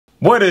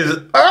What is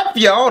up,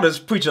 y'all? This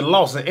Preacher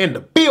Lawson in the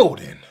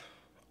building.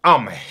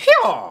 I'm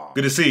here.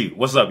 Good to see you.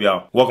 What's up,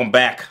 y'all? Welcome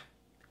back.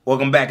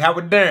 Welcome back. How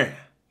we doing?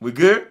 We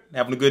good?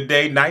 Having a good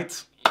day,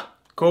 nights?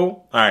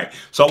 Cool? All right.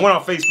 So I went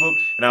on Facebook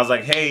and I was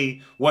like,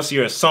 hey, what's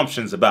your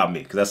assumptions about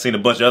me? Because I've seen a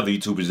bunch of other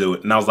YouTubers do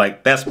it. And I was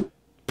like, that's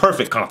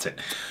perfect content.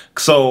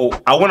 So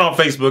I went on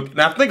Facebook and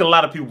I think a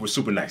lot of people were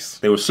super nice.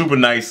 They were super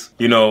nice.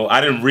 You know,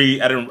 I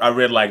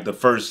read like the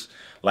first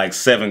like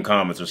 7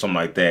 comments or something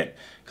like that.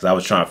 Because I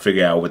was trying to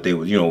figure out what they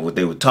were, what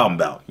they were talking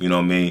about. You know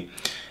what I mean?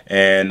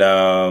 And,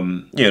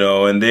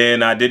 and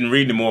then I didn't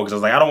read anymore because I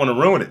was like, I don't want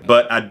to ruin it.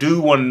 But I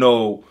do want to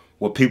know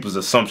what people's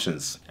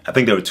assumptions. I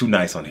think they were too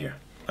nice on here.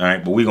 All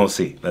right, but we're going to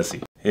see. Let's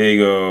see. Here you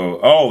go.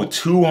 Oh,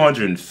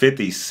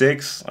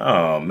 256.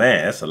 Oh,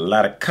 man, that's a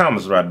lot of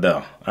comments right there.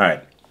 All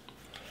right.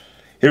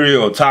 Here we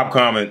go. Top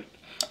comment.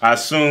 I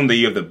assume that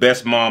you have the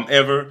best mom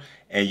ever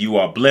and you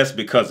are blessed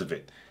because of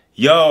it.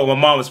 Yo, my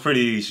mom is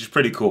she's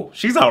pretty cool.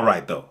 She's all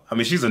right though. I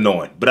mean, she's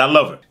annoying, but I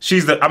love her.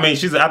 I think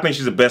she's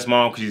the best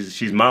mom because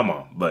she's my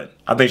mom, but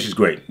I think she's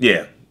great.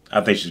 Yeah,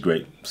 I think she's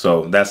great.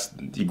 So that's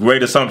a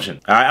great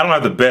assumption. I don't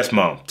have the best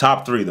mom.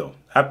 Top 3 though.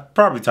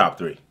 Probably top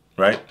 3,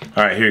 right?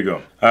 All right, here you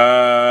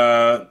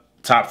go.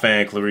 Top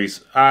fan,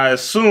 Clarice. I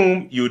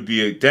assume you would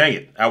be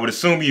I would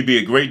assume you'd be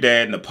a great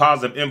dad and a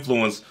positive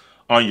influence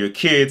on your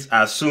kids.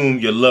 I assume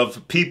you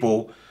love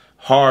people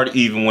hard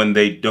even when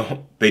they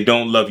don't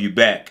love you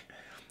back.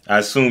 I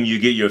assume you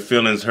get your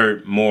feelings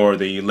hurt more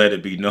than you let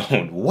it be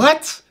known.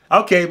 What?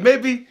 Okay,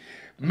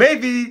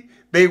 maybe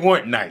they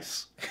weren't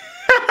nice.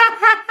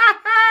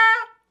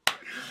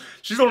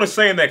 She's only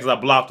saying that because I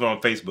blocked her on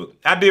Facebook.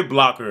 I did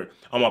block her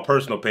on my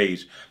personal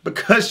page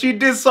because she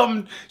did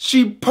something.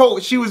 She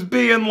was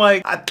being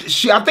like, I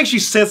think she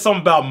said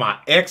something about my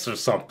ex or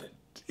something.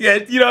 Yeah,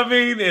 you know what I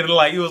mean? And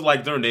like it was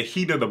like during the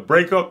heat of the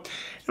breakup,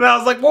 and I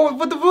was like, what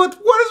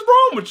is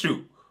wrong with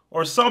you?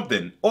 Or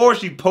something. Or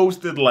she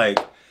posted like,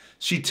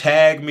 she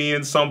tagged me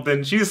in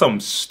something. She did something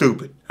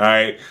stupid, all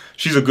right?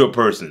 She's a good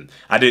person.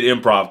 I did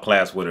improv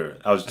class with her.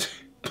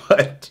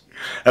 But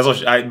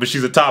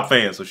she's a top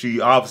fan, so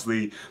she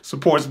obviously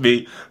supports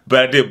me,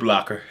 but I did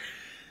block her.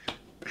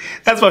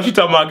 That's why she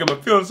talking about getting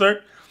my feelings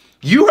hurt.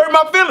 You hurt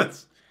my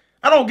feelings.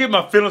 I don't get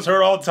my feelings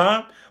hurt all the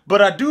time,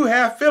 but I do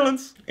have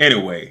feelings.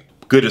 Anyway,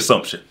 good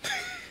assumption.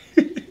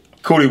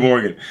 Cody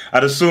Morgan,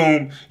 I'd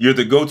assume you're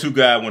the go-to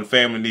guy when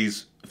family,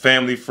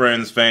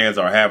 friends, fans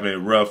are having it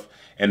rough,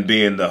 and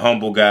being the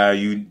humble guy,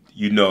 you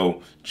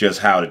know just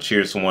how to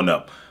cheer someone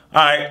up.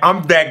 All right,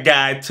 I'm that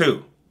guy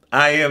too.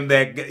 I am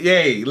that guy.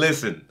 Yay,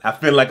 listen, I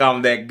feel like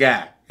I'm that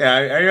guy.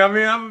 Yeah,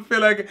 I feel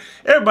like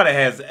everybody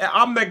has.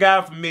 I'm that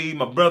guy for me,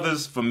 my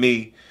brothers for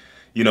me.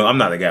 You know, I'm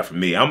not that guy for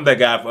me. I'm that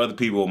guy for other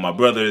people. My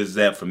brother is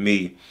that for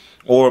me.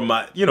 Or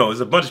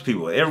there's a bunch of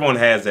people. Everyone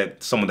has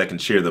someone that can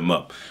cheer them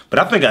up. But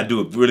I think I do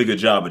a really good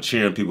job of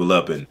cheering people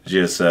up and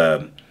just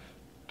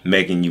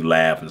making you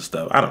laugh and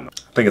stuff. I don't know.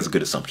 I think it's a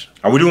good assumption.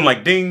 Are we doing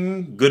like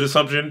ding, good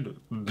assumption,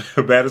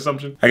 bad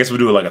assumption? I guess we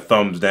do it like a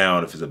thumbs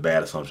down if it's a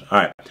bad assumption. All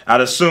right.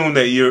 I'd assume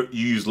that you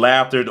use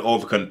laughter to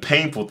overcome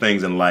painful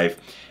things in life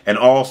and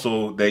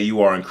also that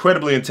you are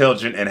incredibly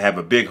intelligent and have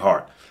a big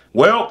heart.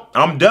 Well,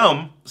 I'm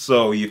dumb,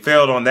 so you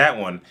failed on that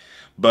one,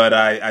 but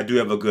I do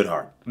have a good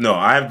heart. No,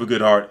 I have a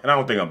good heart and I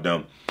don't think I'm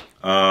dumb.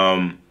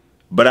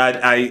 But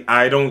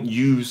I don't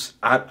use,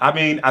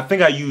 I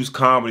think I use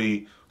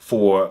comedy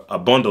for a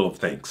bundle of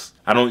things.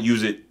 I don't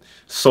use it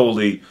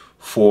solely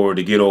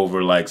to get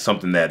over like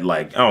something that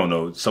like, I don't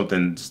know,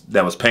 something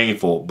that was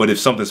painful. But if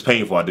something's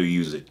painful, I do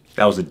use it.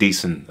 That was a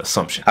decent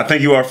assumption. I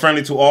think you are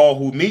friendly to all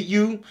who meet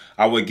you.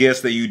 I would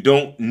guess that you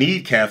don't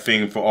need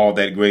caffeine for all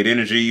that great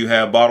energy you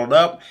have bottled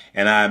up.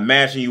 And I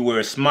imagine you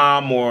wear a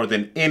smile more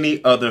than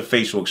any other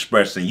facial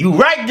expression. You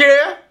right,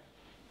 girl?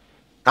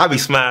 I be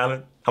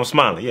smiling. I'm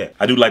smiling, yeah.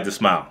 I do like to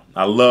smile.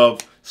 I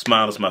love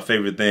smiling. It's my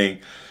favorite thing.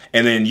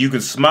 And then you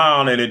can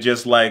smile and it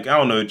just like, I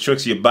don't know, it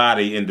tricks your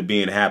body into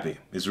being happy.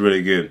 It's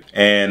really good.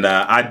 And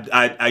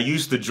I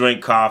used to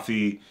drink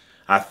coffee,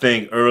 I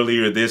think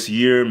earlier this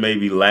year,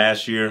 maybe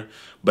last year,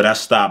 but I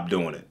stopped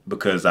doing it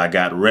because I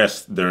got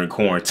rest during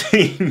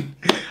quarantine.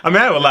 I mean,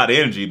 I have a lot of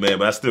energy, man,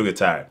 but I still get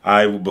tired.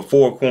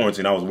 Before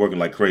quarantine, I was working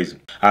like crazy.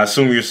 I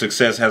assume your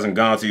success hasn't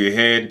gone to your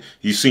head.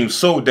 You seem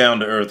so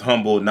down to earth,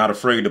 humble, not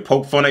afraid to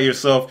poke fun at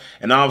yourself.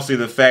 And obviously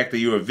the fact that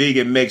you're a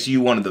vegan makes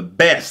you one of the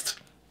best.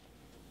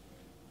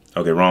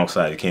 Okay, wrong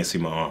side. You can't see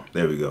my arm.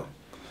 There we go.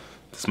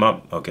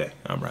 Okay,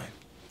 I'm right.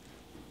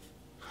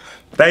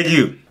 Thank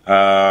you.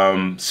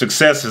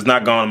 Success has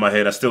not gone in my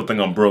head. I still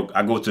think I'm broke.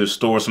 I go to the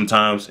store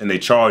sometimes and they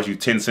charge you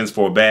 10 cents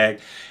for a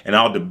bag and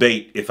I'll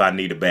debate if I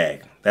need a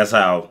bag. That's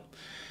how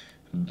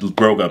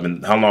broke I've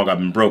been, how long I've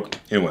been broke.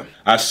 Anyway,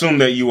 I assume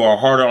that you are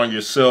harder on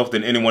yourself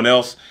than anyone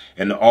else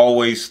and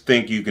always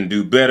think you can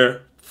do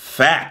better.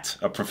 Fact,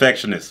 a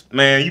perfectionist.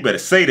 Man, you better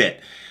say that.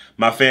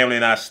 My family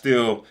and I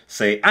still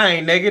say, I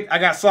ain't naked, I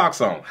got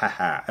socks on.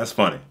 Haha, that's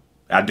funny.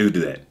 I do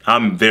that.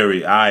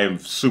 I am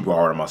super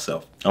hard on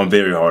myself. I'm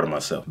very hard on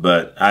myself.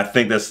 But I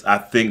think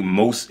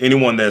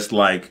anyone that's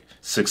like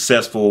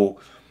successful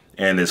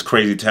and is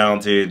crazy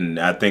talented, and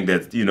I think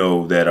that, you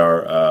know, that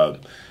are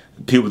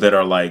people that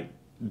are like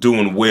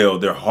doing well,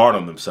 they're hard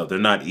on themselves. They're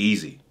not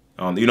easy.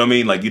 You know what I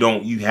mean? Like,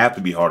 you have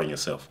to be hard on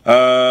yourself.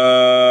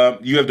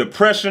 You have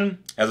depression.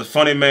 As a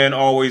funny man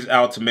always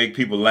out to make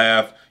people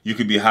laugh, you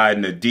could be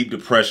hiding a deep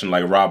depression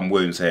like Robin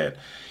Williams had.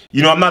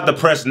 You know, I'm not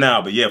depressed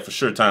now, but yeah, for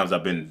sure times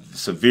I've been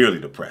severely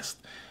depressed.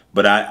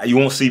 But you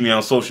won't see me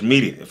on social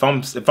media. If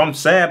I'm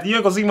sad, you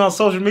ain't gonna see me on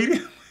social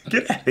media.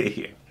 Get out of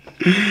here.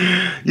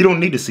 You don't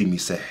need to see me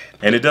sad.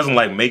 And it doesn't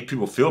like make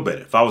people feel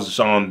better. If I was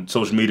on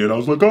social media and I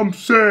was like, I'm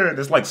sad,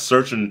 it's like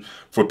searching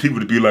for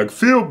people to be like,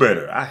 feel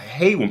better. I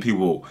hate when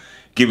people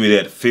give me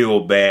that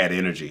feel bad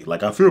energy.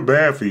 Like, I feel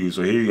bad for you,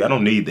 so here, I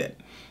don't need that.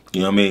 You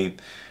know what I mean?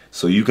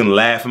 So you can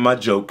laugh at my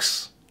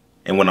jokes,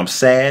 and when I'm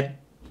sad,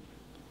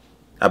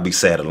 I'll be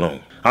sad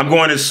alone. I'm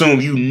going to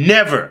assume you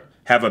never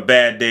have a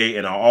bad day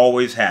and are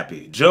always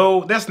happy.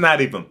 Joe, that's not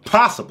even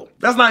possible.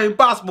 That's not even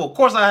possible. Of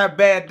course I have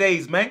bad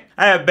days, man.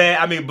 I have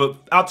bad, but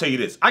I'll tell you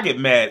this. I get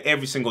mad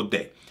every single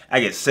day. I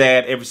get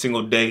sad every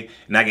single day,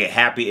 and I get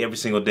happy every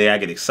single day. I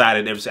get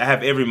excited I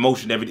have every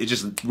emotion, it's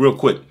just real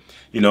quick,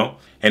 you know?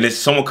 And if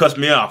someone cuts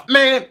me off,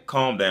 man,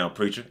 calm down,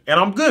 preacher. And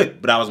I'm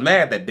good, but I was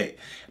mad that day.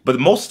 But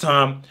most of the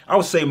time, I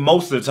would say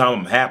most of the time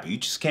I'm happy. You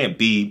just can't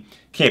be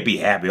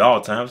happy all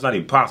the time. It's not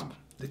even possible.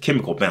 The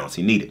chemical balance,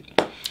 you need it.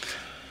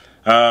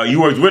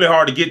 You worked really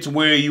hard to get to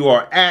where you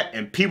are at,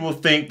 and people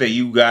think that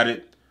you got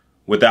it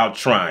without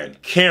trying.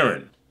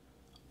 Karen,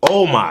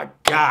 oh my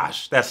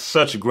gosh, that's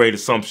such a great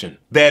assumption.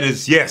 That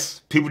is,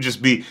 yes,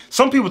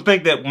 some people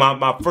think that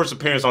my first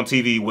appearance on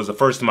TV was the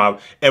first time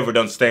I've ever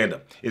done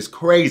stand-up. It's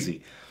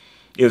crazy.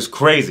 It's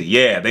crazy.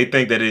 Yeah, they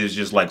think that it is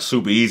just like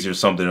super easy or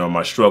something on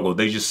my struggle.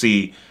 They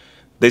see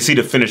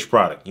the finished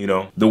product, you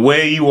know? The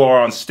way you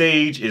are on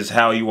stage is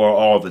how you are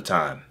all the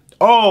time.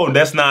 Oh,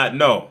 that's not,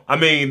 no.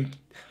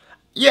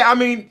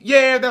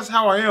 Yeah, that's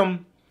how I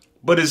am,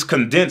 but it's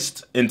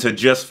condensed into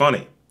just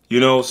funny, you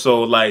know?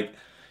 So like,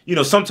 you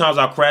know, sometimes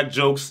I'll crack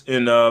jokes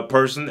in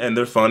person and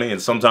they're funny,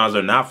 and sometimes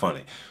they're not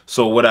funny.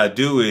 So what I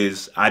do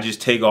is I just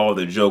take all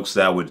the jokes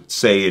that I would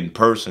say in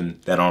person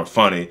that aren't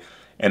funny,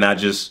 and I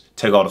just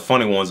take all the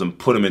funny ones and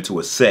put them into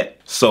a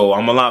set. So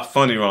I'm a lot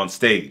funnier on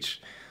stage.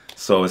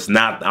 So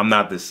I'm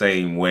not the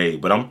same way,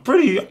 but I'm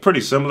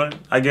pretty similar,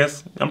 I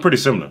guess. I'm pretty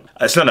similar.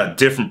 It's not a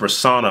different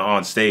persona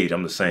on stage.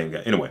 I'm the same guy.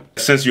 Anyway,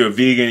 since you're a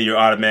vegan, you're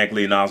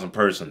automatically an awesome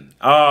person.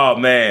 Oh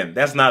man,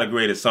 that's not a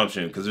great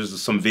assumption, because there's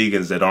some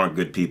vegans that aren't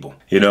good people,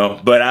 you know?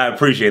 But I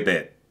appreciate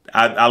that.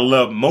 I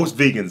love most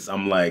vegans.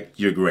 I'm like,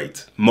 you're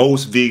great.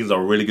 Most vegans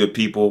are really good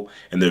people,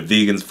 and they're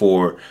vegans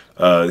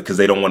because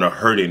they don't want to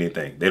hurt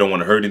anything. They don't want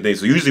to hurt anything.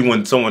 So usually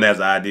when someone has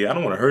an idea, I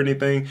don't want to hurt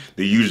anything,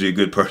 they're usually a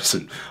good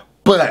person.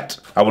 But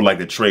I would like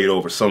to trade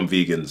over some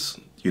vegans,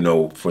 you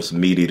know, for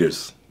some meat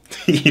eaters.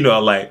 you know,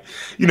 like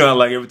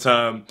every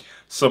time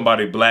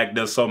somebody black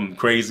does something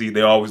crazy,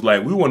 they're always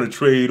like, we want to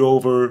trade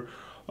over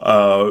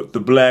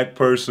the black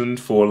person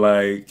for,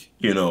 like,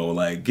 you know,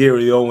 like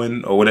Gary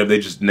Owen or whatever. They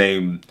just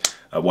name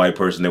a white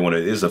person. They want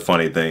to, it's a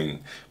funny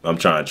thing. I'm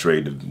trying to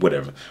trade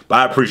whatever. But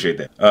I appreciate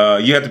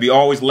that. You have to be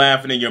always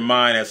laughing in your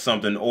mind at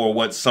something or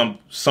what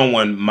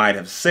someone might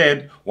have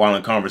said while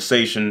in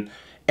conversation.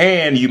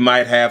 And you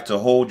might have to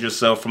hold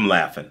yourself from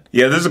laughing.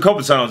 Yeah, there's a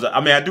couple times,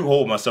 I do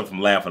hold myself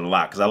from laughing a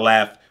lot, because I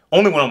laugh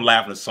only when I'm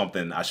laughing at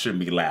something I shouldn't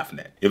be laughing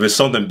at. If it's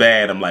something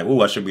bad, I'm like, ooh,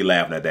 I shouldn't be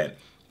laughing at that.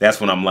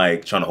 That's when I'm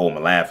like trying to hold my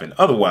laughing.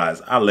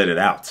 Otherwise, I let it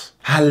out.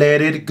 I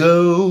let it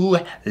go,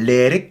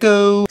 let it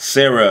go.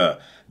 Sarah,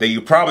 that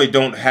you probably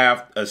don't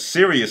have a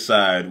serious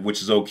side,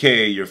 which is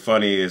okay. You're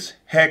funny as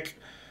heck.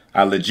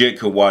 I legit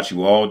could watch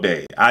you all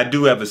day. I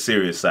do have a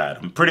serious side.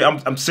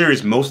 I'm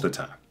serious most of the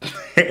time.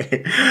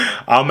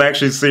 I'm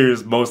actually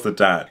serious most of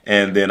the time.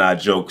 And then I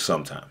joke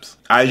sometimes.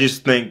 I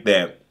just think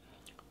that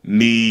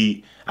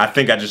I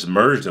think I just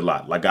merged a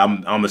lot. Like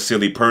I'm a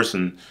silly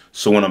person.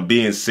 So when I'm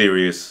being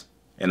serious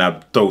and I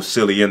throw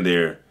silly in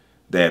there,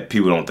 that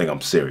people don't think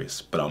I'm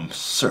serious, but I'm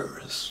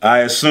serious. I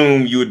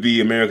assume you would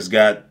be America's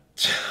Got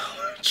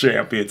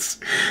Champions.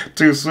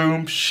 Too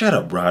soon? Shut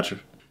up, Roger.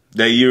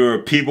 That you're a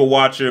people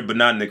watcher, but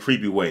not in a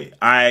creepy way.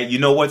 You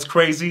know what's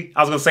crazy? I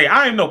was gonna say,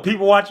 I ain't no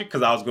people watcher,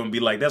 because I was gonna be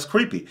like, that's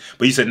creepy.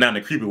 But you said not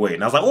in a creepy way.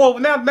 And I was like, oh,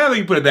 now that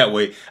you put it that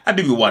way, I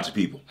do be watching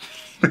people.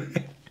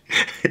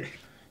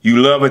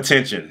 You love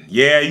attention.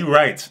 Yeah, you're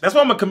right. That's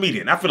why I'm a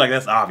comedian. I feel like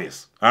that's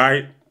obvious. All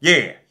right?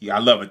 Yeah, I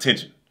love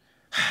attention.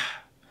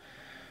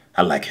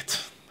 I like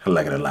it. I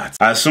like it a lot.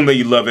 I assume that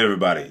you love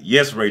everybody.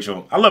 Yes,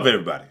 Rachel, I love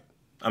everybody.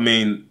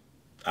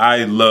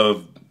 I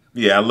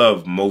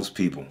love most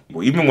people.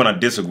 Well, even when I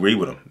disagree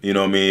with them, you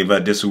know what I mean? If I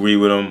disagree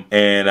with them,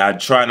 and I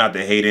try not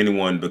to hate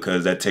anyone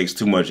because that takes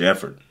too much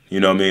effort. You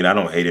know what I mean? I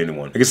don't hate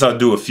anyone. I guess I'll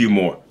do a few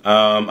more.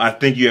 I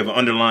think you have an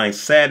underlying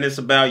sadness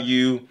about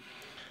you,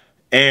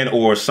 and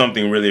or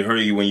something really hurt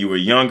you when you were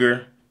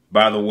younger.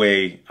 By the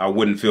way, I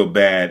wouldn't feel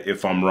bad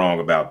if I'm wrong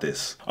about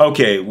this.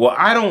 Okay, well,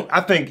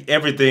 I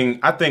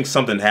think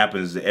something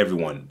happens to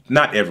everyone.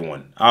 Not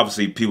everyone.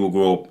 Obviously, people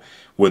grow up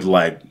with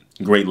like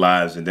great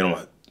lives and they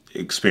don't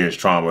experience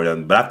trauma or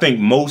nothing, but I think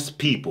most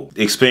people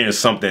experience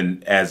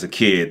something as a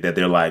kid that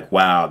they're like,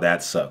 wow,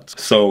 that sucked.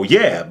 So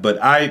yeah, but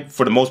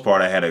for the most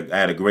part, I had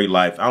a great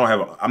life.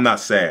 I'm not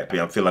sad.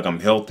 I feel like I'm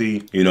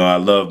healthy. You know, I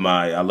love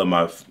my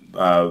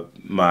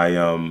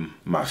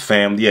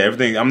family. Yeah,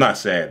 everything. I'm not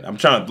sad. I'm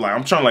trying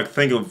to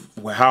think of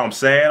how I'm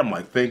sad. I'm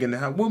like thinking,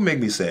 what would make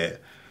me sad?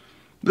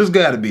 There's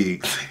gotta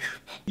be.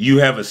 You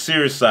have a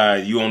serious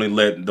side, you only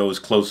let those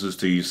closest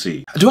to you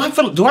see. Do I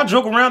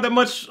joke around that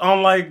much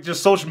on like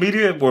just social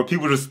media where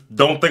people just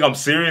don't think I'm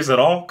serious at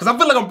all? Cause I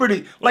feel like I'm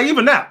pretty, like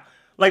even now.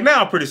 Like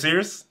now I'm pretty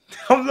serious.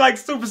 I'm like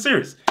super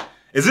serious.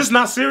 Is this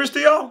not serious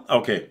to y'all?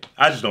 Okay,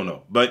 I just don't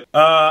know. But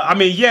I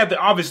mean, yeah,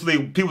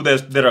 obviously people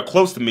that are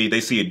close to me,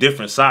 they see a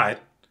different side,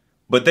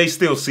 but they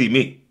still see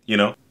me, you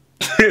know?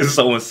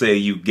 Someone say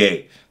you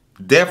gay.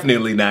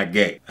 Definitely not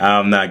gay.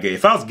 I'm not gay.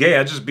 If I was gay,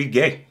 I'd just be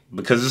gay.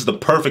 Because this is the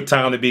perfect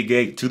time to be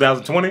gay.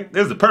 2020,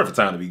 this is the perfect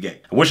time to be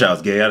gay. I wish I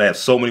was gay. I'd have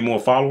so many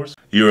more followers.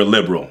 You're a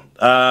liberal.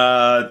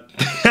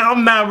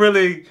 I'm not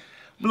really,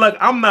 like,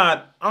 I'm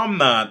not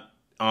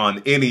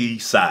on any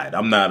side.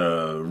 I'm not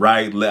a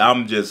right,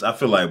 I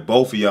feel like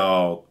both of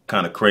y'all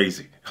kind of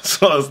crazy.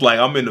 So it's like,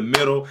 I'm in the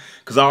middle,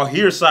 because I'll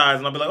hear sides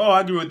and I'll be like, oh, I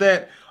agree with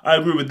that. I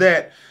agree with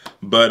that.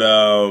 But,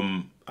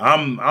 I'm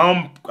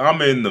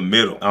in the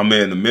middle. I'm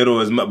in the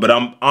middle but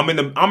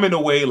I'm in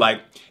a way like,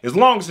 as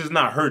long as it's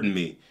not hurting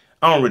me,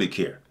 I don't really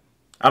care.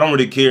 I don't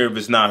really care if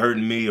it's not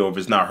hurting me or if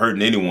it's not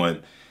hurting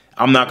anyone.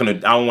 I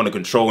don't want to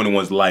control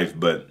anyone's life,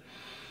 but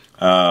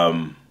I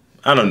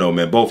don't know,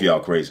 man. Both of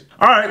y'all crazy.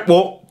 All right,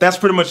 well, that's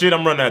pretty much it.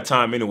 I'm running out of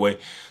time anyway.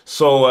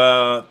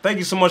 So thank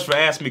you so much for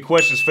asking me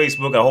questions,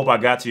 Facebook. I hope I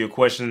got to your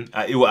question.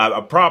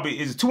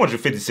 It's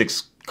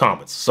 256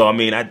 comments. So I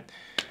mean,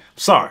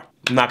 sorry,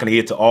 I'm not gonna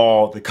get to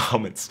all the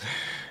comments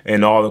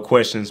and all the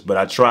questions, but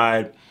I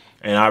tried.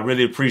 And I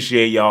really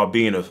appreciate y'all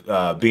being a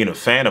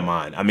fan of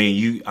mine. I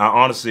mean,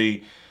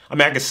 honestly, I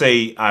can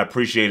say I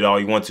appreciate it all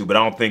you want to, but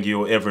I don't think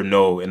you'll ever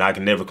know, and I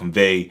can never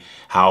convey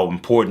how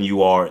important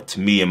you are to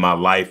me in my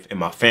life, in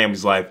my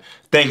family's life.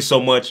 Thank you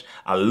so much.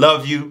 I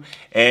love you.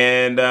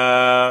 And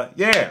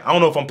yeah, I don't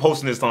know if I'm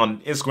posting this on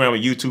Instagram or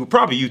YouTube,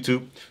 probably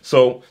YouTube.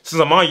 So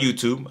since I'm on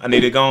YouTube, I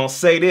need to go and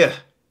say this.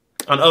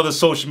 On other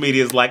social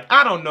medias, like,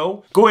 I don't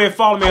know. Go ahead and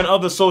follow me on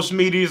other social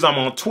medias. I'm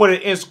on Twitter,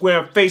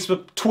 Instagram,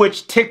 Facebook,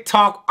 Twitch,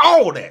 TikTok,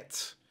 all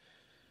that.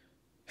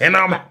 And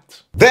I'm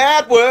out.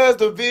 That was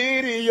the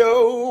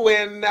video,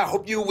 and I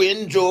hope you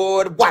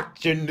enjoyed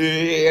watching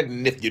it.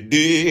 And if you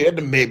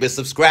did, maybe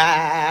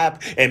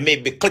subscribe, and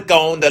maybe click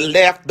on the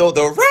left or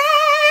the right.